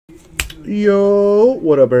Yo,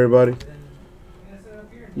 what up, everybody?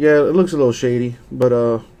 Yeah, it looks a little shady,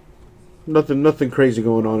 but nothing crazy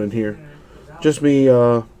going on in here. Just me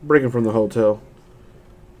breaking from the hotel.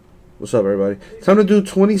 What's up, everybody? Time to do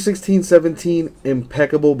 2016-17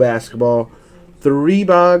 Impeccable basketball,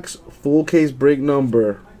 3-box full case break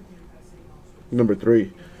number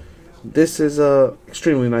 3. This is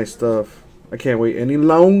extremely nice stuff. I can't wait any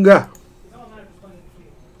longer.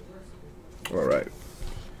 All right.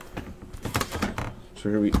 So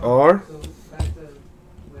here we are.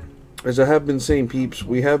 As I have been saying, peeps,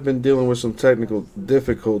 we have been dealing with some technical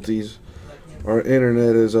difficulties. Our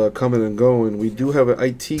internet is coming and going. We do have an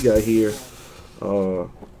IT guy here that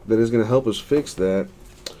is going to help us fix that.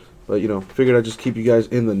 But, you know, figured I'd just keep you guys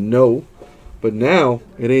in the know. But now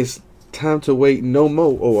it is time to wait no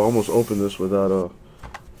more. Oh, I almost opened this without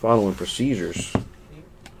following procedures.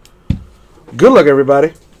 Good luck,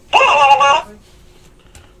 everybody.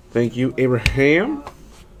 Thank you, Abraham.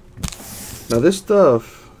 Now, this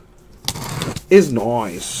stuff is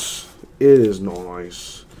nice. It is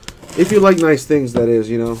nice. If you like nice things, that is,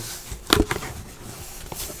 you know.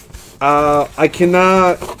 I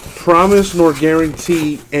cannot promise nor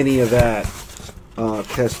guarantee any of that,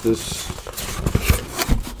 Kestis.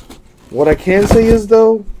 What I can say is,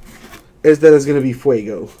 though, is that it's going to be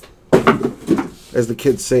fuego. As the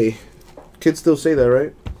kids say. Kids still say that,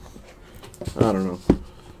 right? I don't know.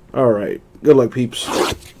 Alright. Good luck, peeps.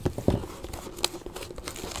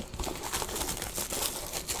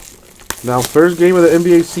 Now, first game of the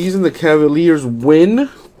NBA season, the Cavaliers win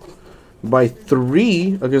by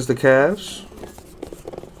 3 against the Cavs.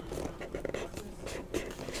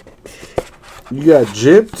 You got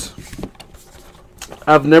gypped.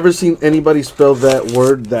 I've never seen anybody spell that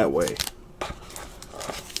word that way.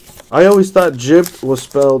 I always thought gypped was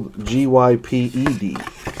spelled G-Y-P-E-D.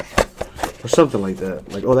 Or something like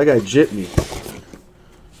that. Like, oh, that guy gypped me.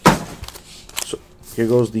 So, here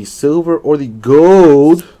goes the silver or the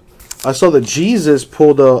gold. I saw that Jesus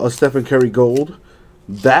pulled a Stephen Curry gold.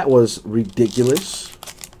 That was ridiculous.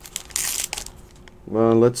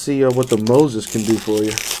 Well, let's see what the Moses can do for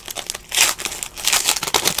you.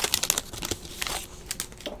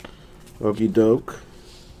 Okie doke.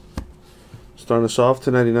 Starting us off to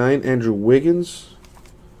 99, Andrew Wiggins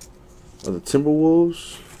of the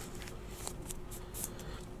Timberwolves.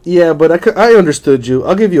 Yeah, but I understood you.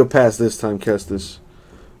 I'll give you a pass this time, Kestis.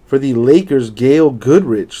 For the Lakers, Gail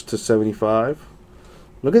Goodrich to 75.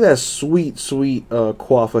 Look at that sweet, sweet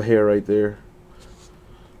coif of hair right there.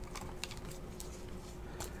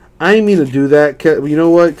 I ain't mean to do that. You know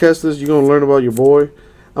what, Kestis? You're gonna learn about your boy.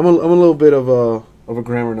 I'm a little bit of a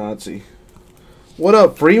grammar Nazi. What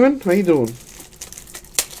up, Freeman? How you doing?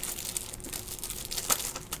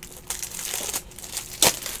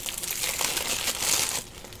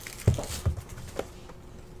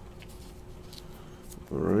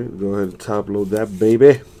 Alright, go ahead and top load that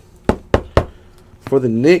baby. For the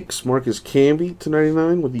Knicks, Marcus Camby to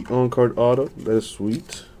 99 with the on-card auto. That is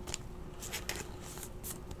sweet.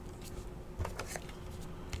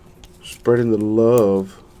 Spreading the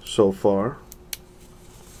love so far.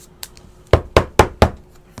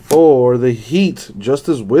 For the Heat,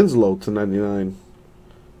 Justice Winslow to 99.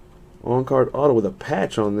 On-card auto with a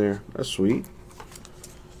patch on there. That's sweet.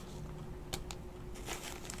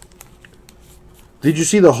 Did you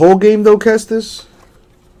see the whole game, though, Kestis?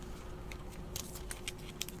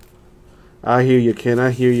 I hear you, Ken.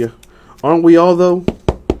 I hear you. Aren't we all, though?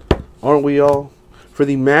 Aren't we all? For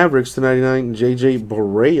the Mavericks to 99, J.J.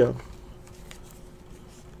 Barea.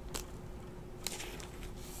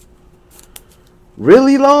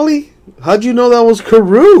 Really, Lolly? How'd you know that was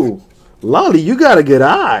Carew? Lolly, you got a good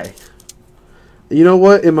eye. You know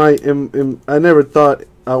what? I never thought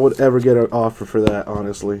I would ever get an offer for that,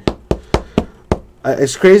 honestly.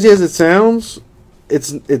 As crazy as it sounds,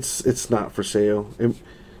 it's not for sale.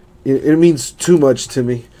 It means too much to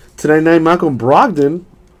me. To 99, Malcolm Brogdon,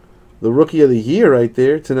 the Rookie of the Year right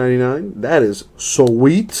there, to 99. That is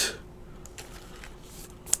sweet.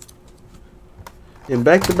 In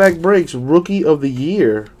back-to-back breaks, Rookie of the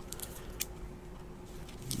Year.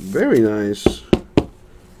 Very nice.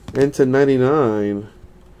 And to 99,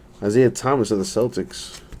 Isaiah Thomas of the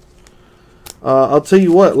Celtics. I'll tell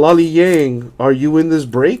you what, Lolly Yang, are you in this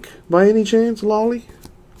break by any chance, Lolly?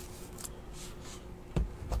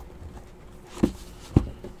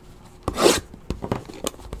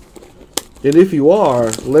 And if you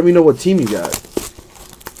are, let me know what team you got.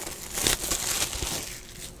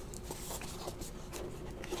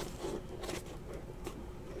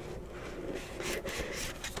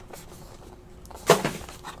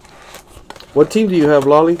 What team do you have,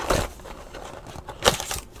 Lolly?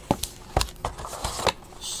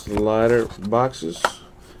 Lighter boxes.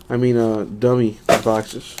 I mean, dummy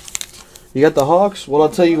boxes. You got the Hawks? Well, I'll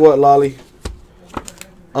tell you what, Lolly.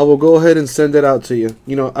 I will go ahead and send it out to you.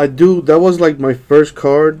 You know, I do. That was like my first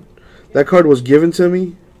card. That card was given to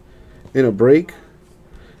me in a break.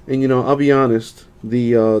 And, you know, I'll be honest.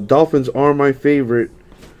 The Dolphins are my favorite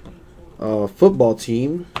football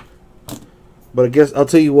team. But I guess I'll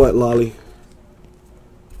tell you what, Lolly.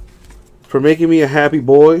 For making me a happy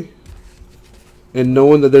boy and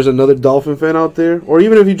knowing that there's another Dolphin fan out there, or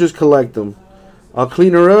even if you just collect them, I'll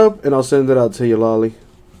clean her up and I'll send it out to you, Lolly.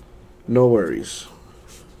 No worries.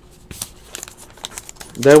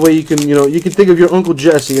 That way you can, you know, you can think of your Uncle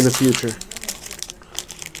Jesse in the future.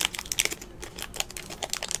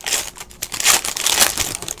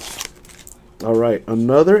 All right,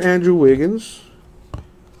 another Andrew Wiggins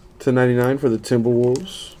to 99 for the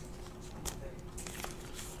Timberwolves.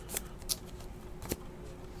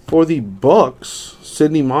 For the Bucks,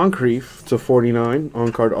 Sidney Moncrief to 49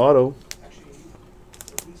 on card auto.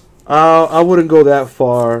 I wouldn't go that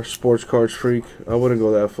far, Sports Cards Freak. I wouldn't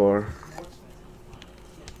go that far.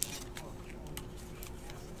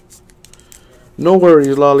 No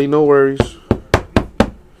worries, Lolly. No worries.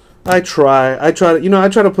 I try to, you know, I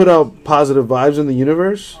try to put out positive vibes in the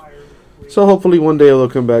universe. So hopefully one day it'll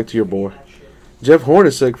come back to your boy. Jeff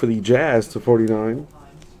Hornacek for the Jazz to 49.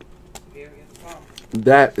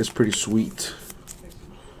 That is pretty sweet.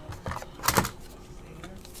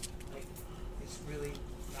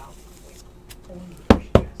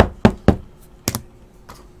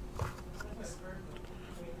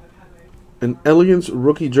 An Elegance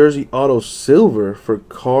rookie jersey auto silver for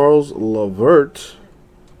Carls LeVert.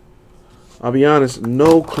 I'll be honest,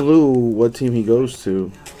 no clue what team he goes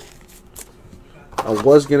to. I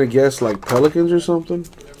was going to guess like Pelicans or something.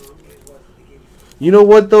 You know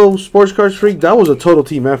what though, Sports Cards Freak? That was a total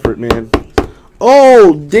team effort, man.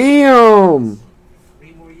 Oh, damn!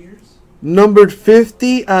 Numbered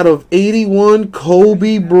 50 out of 81,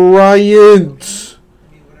 Kobe Bryant.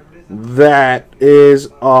 That is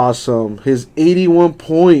awesome. His 81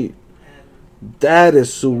 point. That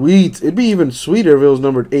is sweet. It'd be even sweeter if it was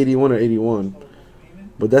numbered 81 or 81.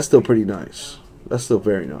 But that's still pretty nice. That's still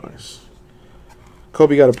very nice.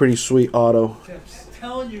 Kobe got a pretty sweet auto. I'm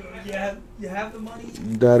telling you, you have the money.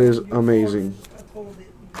 That is amazing. I told it,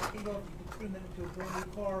 you know, you could put them into a brand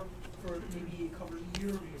new car for maybe a couple of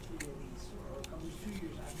years for your lease, or a couple of 2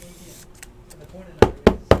 years. I have no idea. And the point of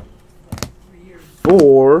that is 3 years.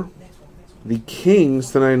 For the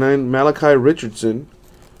Kings to 99, Malachi Richardson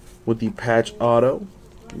with the patch auto.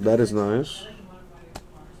 That is nice.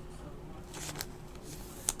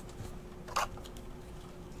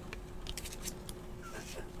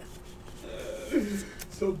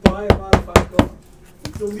 So buy a modified car.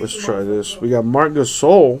 Let's try this. We got Marc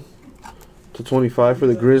Gasol to 25 for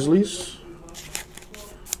the Grizzlies.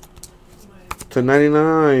 To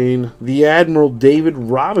 99, the Admiral David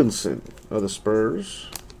Robinson of the Spurs.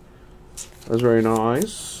 That's very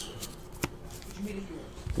nice.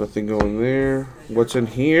 Nothing going there. What's in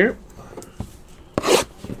here?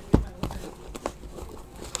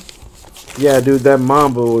 Yeah, dude, that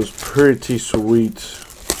Mamba was pretty sweet.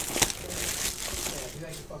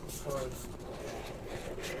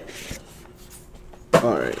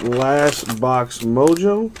 Alright, last box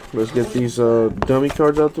mojo. Let's get these dummy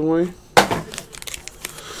cards out the way.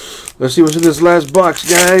 Let's see what's in this last box,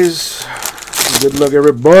 guys. Good luck,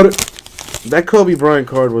 everybody. That Kobe Bryant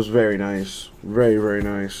card was very nice. Very, very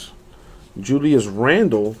nice. Julius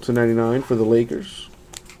Randle to 99 for the Lakers.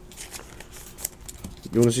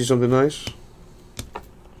 You want to see something nice?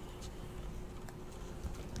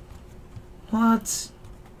 What?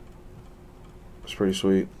 It's pretty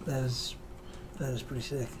sweet. That is pretty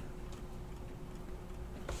sick.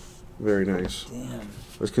 Very nice. Damn.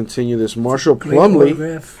 Let's continue this. Marshall Plumlee.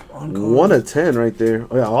 1 of 10 right there.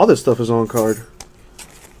 Oh yeah, all this stuff is on card.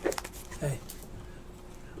 Hey.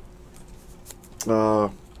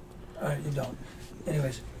 Alright, You don't.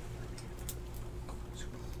 Anyways.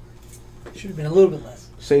 Should have been a little bit less.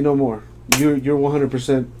 say no more. You're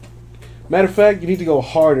 100%. Matter of fact, you need to go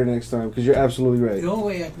harder next time because you're absolutely right. The only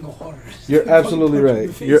way I can go harder is You're absolutely right.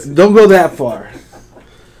 right. Don't go that far.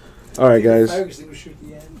 All right, guys.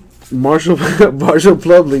 Marshall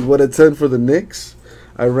Plumlee, what a 10 for the Knicks.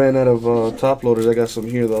 I ran out of top loaders. I got some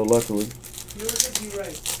here though, luckily. You're exactly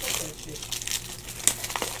right. That shit.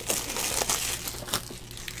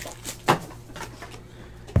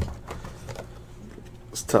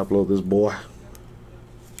 Let's top load this boy.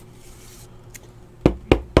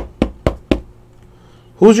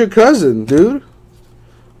 Who's your cousin, dude?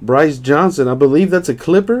 Bryce Johnson. I believe that's a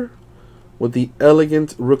Clipper with the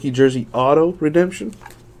elegant rookie jersey auto redemption.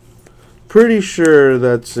 Pretty sure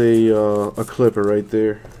that's a Clipper right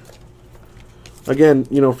there. Again,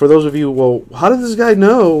 you know, for those of you, well, how did this guy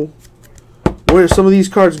know where some of these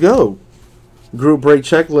cards go? Group break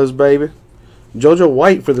checklist, baby. JoJo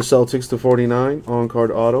White for the Celtics to 49 on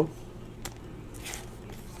card auto.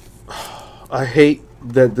 I hate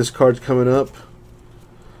that this card's coming up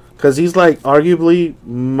because he's like arguably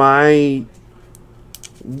my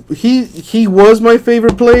he was my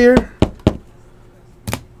favorite player.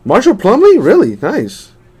 Marshall Plumlee, really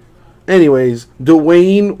nice. Anyways,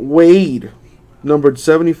 Dwayne Wade, numbered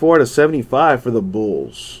 74 to 75 for the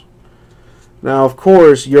Bulls. Now, of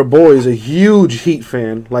course, your boy is a huge Heat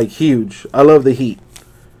fan, like huge. I love the Heat,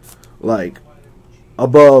 like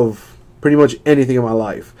above pretty much anything in my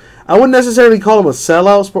life. I wouldn't necessarily call him a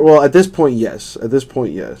sellout, but well, at this point, yes. At this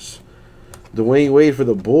point, yes. Dwayne Wade for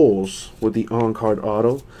the Bulls with the on-card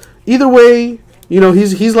auto. Either way, you know,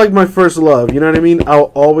 he's like my first love. You know what I mean?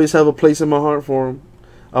 I'll always have a place in my heart for him.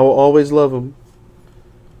 I will always love him.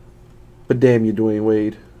 But damn you, Dwayne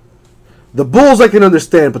Wade. The Bulls I can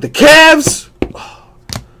understand, but the Cavs,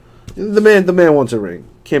 the man wants a ring.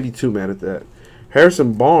 Can't be too mad at that.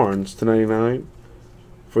 Harrison Barnes to 99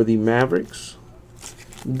 for the Mavericks.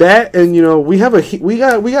 That, and you know, we got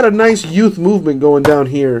a nice youth movement going down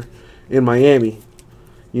here in Miami.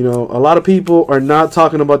 You know, a lot of people are not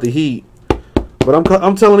talking about the Heat, but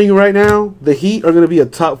I'm telling you right now, the Heat are going to be a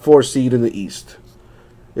top 4 seed in the East.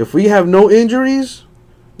 If we have no injuries,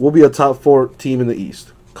 we'll be a top 4 team in the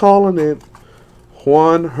East. Calling it.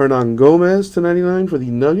 Juan Hernan Gomez to 99 for the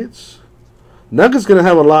Nuggets. Nuggets going to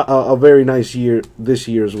have a very nice year this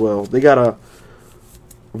year as well. They got a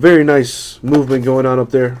very nice movement going on up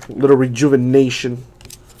there. A little rejuvenation.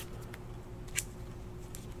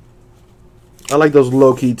 I like those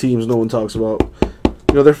low-key teams no one talks about.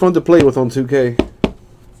 You know, they're fun to play with on 2K.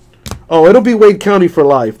 Oh, it'll be Wade County for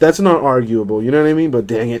life. That's not arguable. You know what I mean? But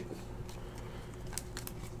dang it.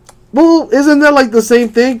 Well, isn't that like the same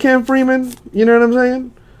thing, Cam Freeman? You know what I'm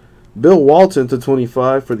saying? Bill Walton to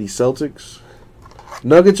 25 for the Celtics.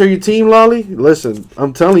 Nuggets are your team, Lolly? Listen,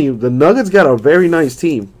 I'm telling you, the Nuggets got a very nice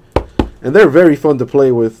team. And they're very fun to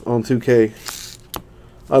play with on 2K.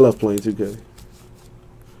 I love playing 2K.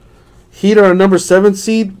 Heat are a number 7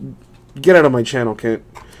 seed. Get out of my channel, Kent.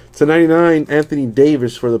 To 99, Anthony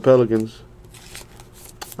Davis for the Pelicans.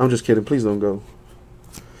 I'm just kidding. Please don't go.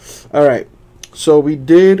 All right. So we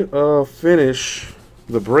did finish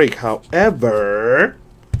the break. However,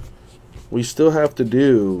 we still have to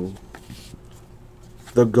do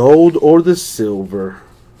the gold or the silver.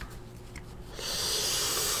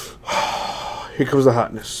 Here comes the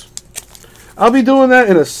hotness. I'll be doing that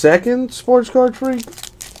in a second, Sports Card Freak.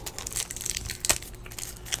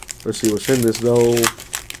 Let's see what's in this, though.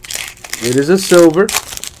 It is a silver.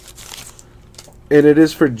 And it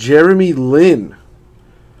is for Jeremy Lin.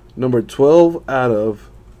 Number 12 out of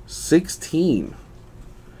 16.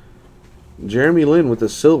 Jeremy Lin with the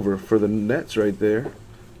silver for the Nets right there.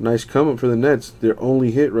 Nice come up for the Nets. Their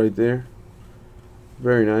only hit right there.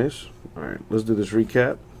 Very nice. All right, let's do this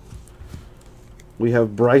recap. We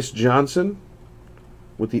have Bryce Johnson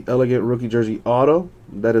with the elegant rookie jersey auto.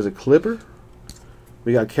 That is a Clipper.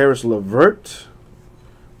 We got Karis LeVert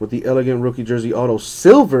with the elegant rookie jersey auto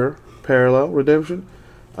silver parallel redemption.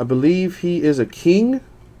 I believe he is a King.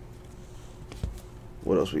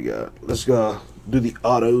 What else we got? Let's go do the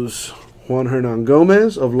autos. Juan Hernan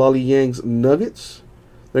Gomez of Lolly Yang's Nuggets.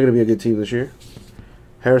 They're going to be a good team this year.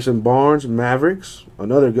 Harrison Barnes, Mavericks.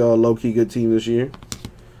 Another low-key good team this year.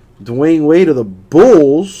 Dwayne Wade of the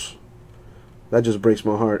Bulls. That just breaks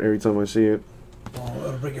my heart every time I see it. Well,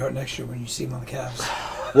 it'll break your heart next year when you see him on the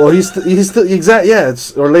Cavs. Well, he's still exact. Yeah,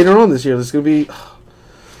 it's or later on this year. This is gonna be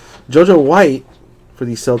JoJo White for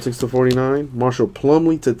the Celtics to 49. Marshall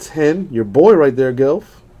Plumlee to 10. Your boy right there,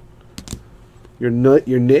 Gelf. Your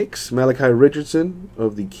Knicks. Malachi Richardson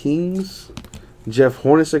of the Kings. Jeff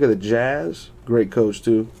Hornacek of the Jazz. Great coach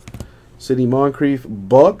too. Sidney Moncrief.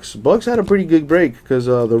 Bucks. Bucks had a pretty good break because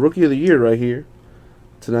the rookie of the year right here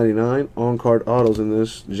to 99. On-card autos in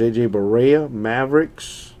this. J.J. Barea.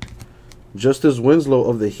 Mavericks. Justice Winslow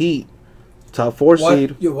of the Heat. Top 4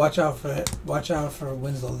 seed. You watch out for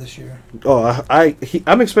Winslow this year. Oh,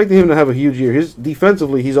 I'm expecting him to have a huge year.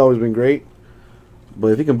 Defensively, he's always been great. But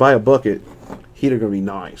if he can buy a bucket, Heat are going to be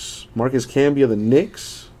nice. Marcus Camby of the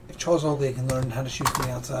Knicks. If Charles Oakley can learn how to shoot from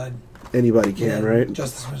the outside, anybody can, right?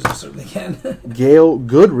 Justice Winslow certainly can. Gail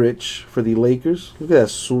Goodrich for the Lakers. Look at that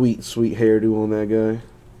sweet, sweet hairdo on that guy.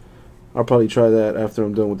 I'll probably try that after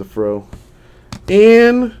I'm done with the fro.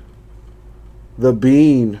 And the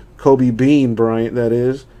Bean. Kobe Bean Bryant, that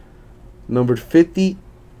is. Numbered 50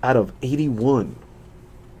 out of 81.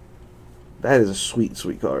 That is a sweet,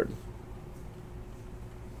 sweet card.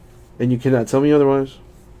 And you cannot tell me otherwise.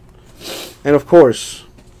 And of course,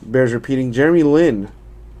 bears repeating, Jeremy Lin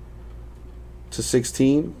to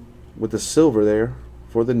 16 with the silver there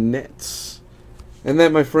for the Nets. And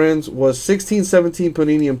that, my friends, was 16-17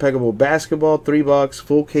 Panini Impeccable Basketball, 3-box,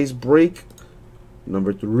 full case break,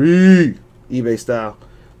 number 3, eBay style.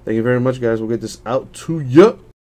 Thank you very much, guys. We'll get this out to you.